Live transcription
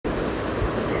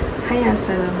Hai,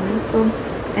 Assalamualaikum,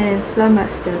 and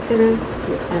selamat sejahtera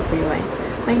to everyone.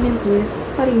 My name is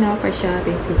Farina, Fasha,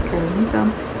 Binti,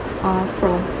 KhairulNizam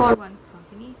from 41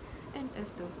 Company, and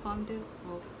as the founder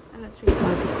of electric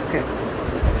multicooker.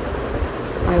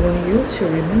 I want you to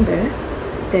remember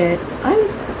that I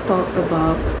will talk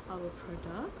about our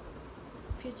product,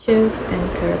 features and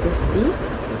characteristics,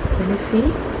 benefit,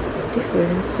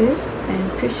 differences, and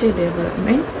future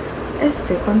development as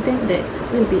the content that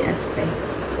will be explained.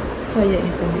 For your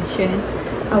information,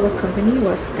 our company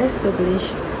was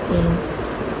established in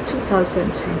 2020.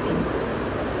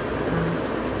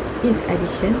 In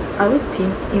addition, our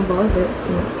team involved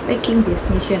in making this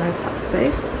mission a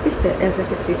success is the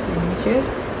executive manager,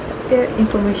 the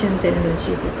information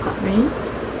technology department,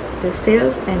 the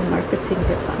sales and marketing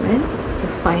department,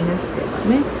 the finance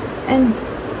department, and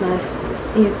last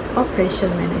is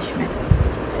operation management.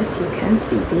 As you can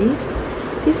see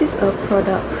this is a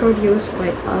product produced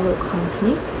by our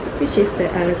company, which is the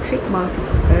electric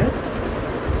multicooker,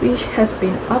 which has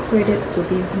been upgraded to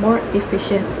be more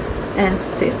efficient and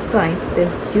save time than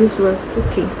usual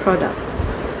cooking product.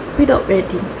 Without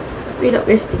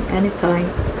wasting any time,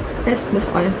 let's move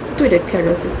on to the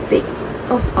characteristic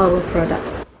of our product.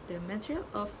 The material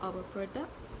of our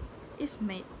product is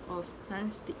made of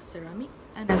non-stick ceramic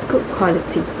and a good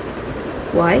quality.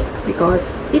 Why? Because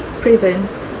it prevents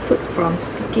food from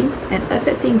sticking and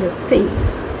affecting the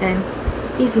taste, and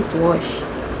easy to wash.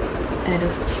 And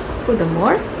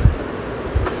furthermore,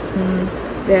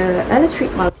 the electric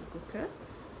multicooker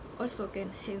also can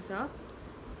heat up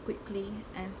quickly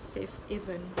and save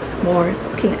even more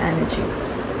cooking energy.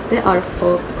 There are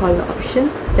 4 color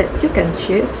options that you can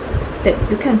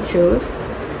choose,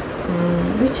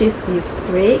 which is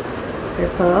red,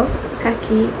 purple,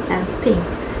 khaki, and pink.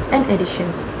 In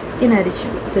addition,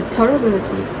 the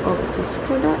durability of this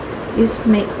product is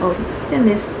made of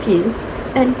stainless steel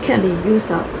and can be used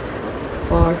up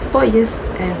for 4 years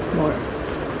and more.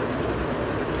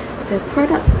 The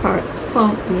product parts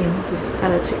found in this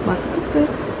electric multicooker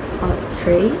are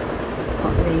tray,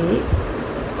 hot plate,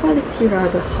 quality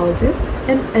rubber holder,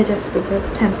 and adjustable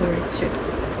temperature.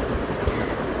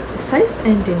 The size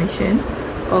and dimension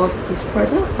of this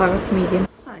product are medium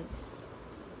size,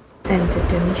 and the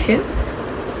dimension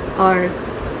are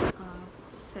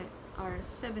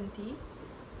 70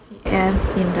 cm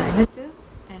in diameter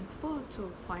and 4.2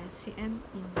 cm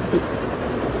in deep.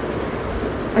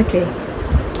 Okay,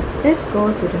 let's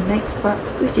go to the next part,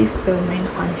 which is the main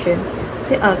function.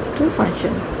 There are 2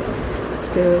 functions.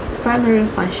 The primary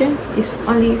function is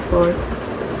only for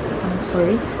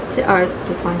there are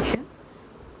 2 functions,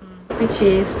 which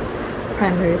is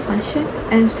primary function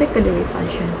and secondary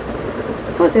function.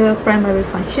 For the primary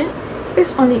function,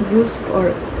 it's only used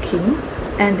for cooking,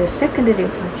 and the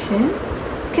secondary function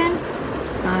can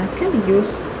be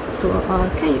used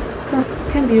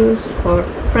for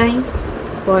frying,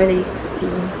 boiling,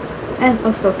 steam, and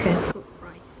also can cook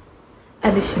rice.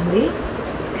 Additionally,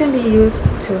 can be used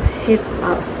to heat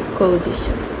up cold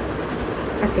dishes.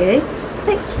 Okay,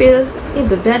 let's fill in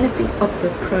the benefit of the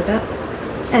product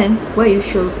and why you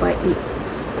should buy it.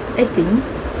 I think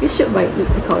you should buy it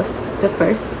because the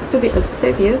first, to be a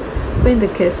savior when the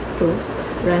gas stove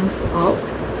runs out,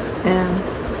 and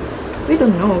we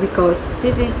don't know because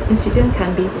this incident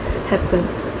can be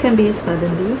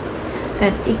suddenly,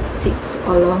 and it takes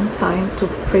a long time to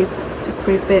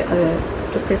prepare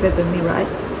the meal, right?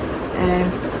 And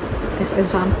as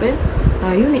example,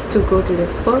 you need to go to the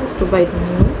store to buy the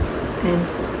meal, and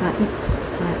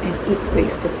it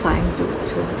wastes the time to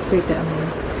prepare a meal.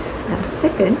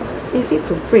 Second, easy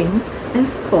to bring and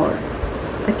store.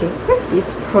 Okay, first, this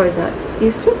product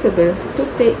is suitable to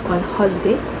take on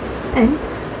holiday and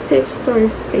save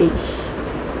storage space.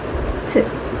 Third,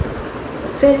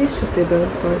 very suitable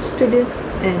for students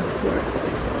and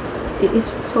workers. It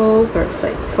is so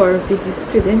perfect for busy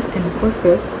students and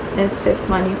workers and save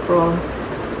money from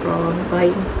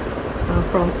buying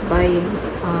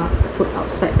food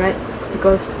outside, right?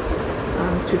 Because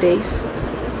today's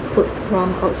food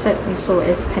from outside is so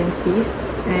expensive,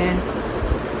 and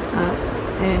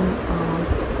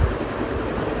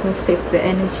will save the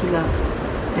energy lah.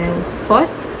 And fourth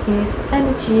is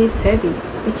energy saving,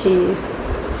 which is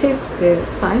save the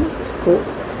time to cook,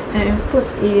 and food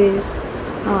is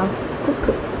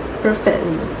cooked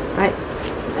perfectly, right?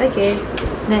 Okay,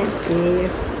 next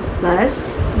is last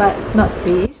but not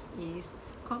least is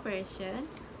comparison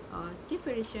or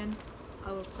differentiation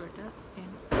our product and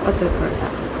other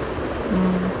product.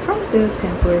 From the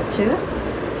temperature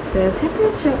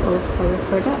of our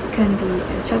product can be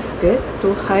adjusted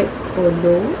to high or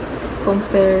low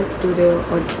compared to the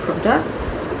other product.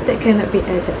 that cannot be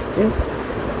adjusted,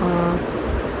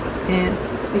 and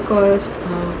because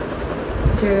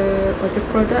the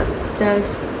product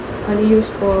just only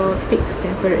used for fixed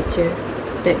temperature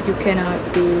that you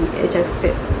cannot be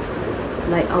adjusted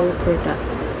like our product.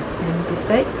 And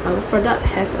besides, our product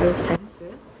have a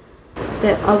sensor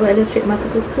that our electric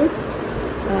multicooker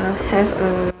have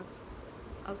a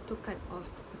auto cut off.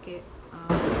 Okay,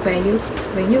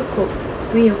 when you cook,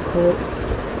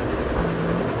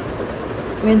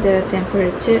 when the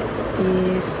temperature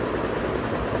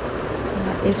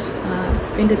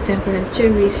when the temperature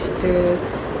reach the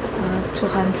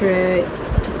 200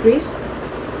 degrees,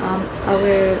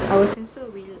 our sensor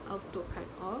will auto cut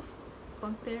off.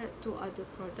 Compared to other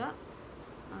product,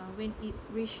 when it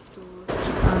reach to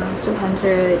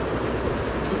 200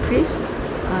 degrees,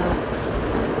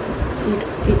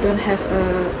 it don't have a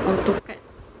auto cut,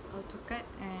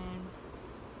 and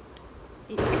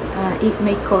it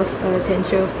may cause a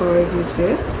danger for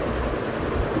user.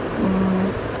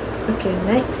 Okay, the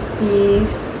next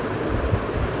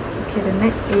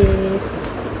is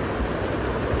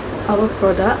our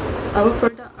product. Our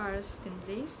product are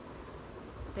stainless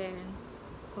then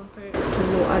compared to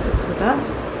other product,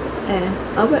 and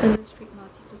our electric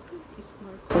multicooker is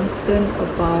more concerned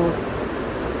about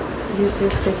user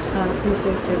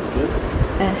safety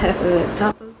and have a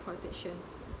double protection.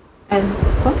 And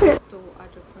compared to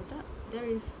other product, there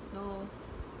is no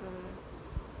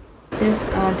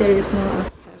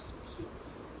safety,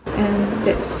 and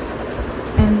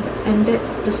that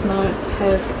does not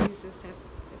have user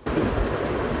safety.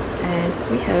 And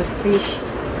we have reached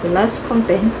the last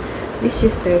content, which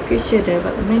is the future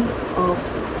development of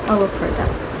our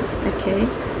product. Okay,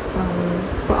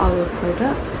 for our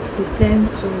product, we plan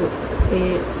to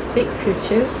make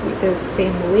features with the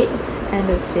same weight and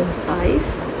the same size,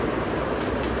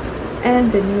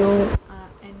 and the new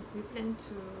and we plan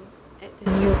to add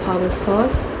the new power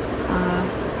source,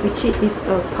 which is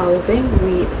a power bank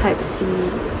with Type C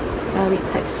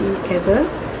cable,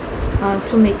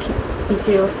 to make it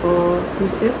easier for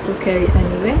users to carry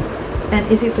anywhere,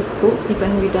 and easy to cook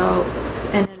even without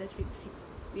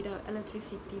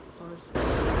electricity sources.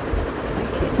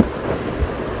 Okay.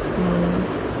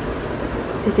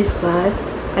 This is last.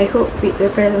 I hope with the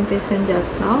presentation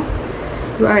just now,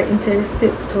 you are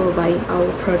interested to buy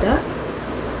our product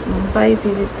by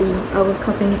visiting our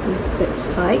company's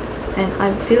website, and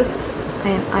I'm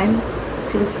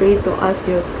feel free to ask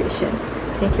your question.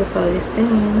 Thank you for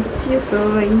listening. See you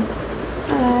soon.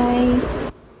 Bye.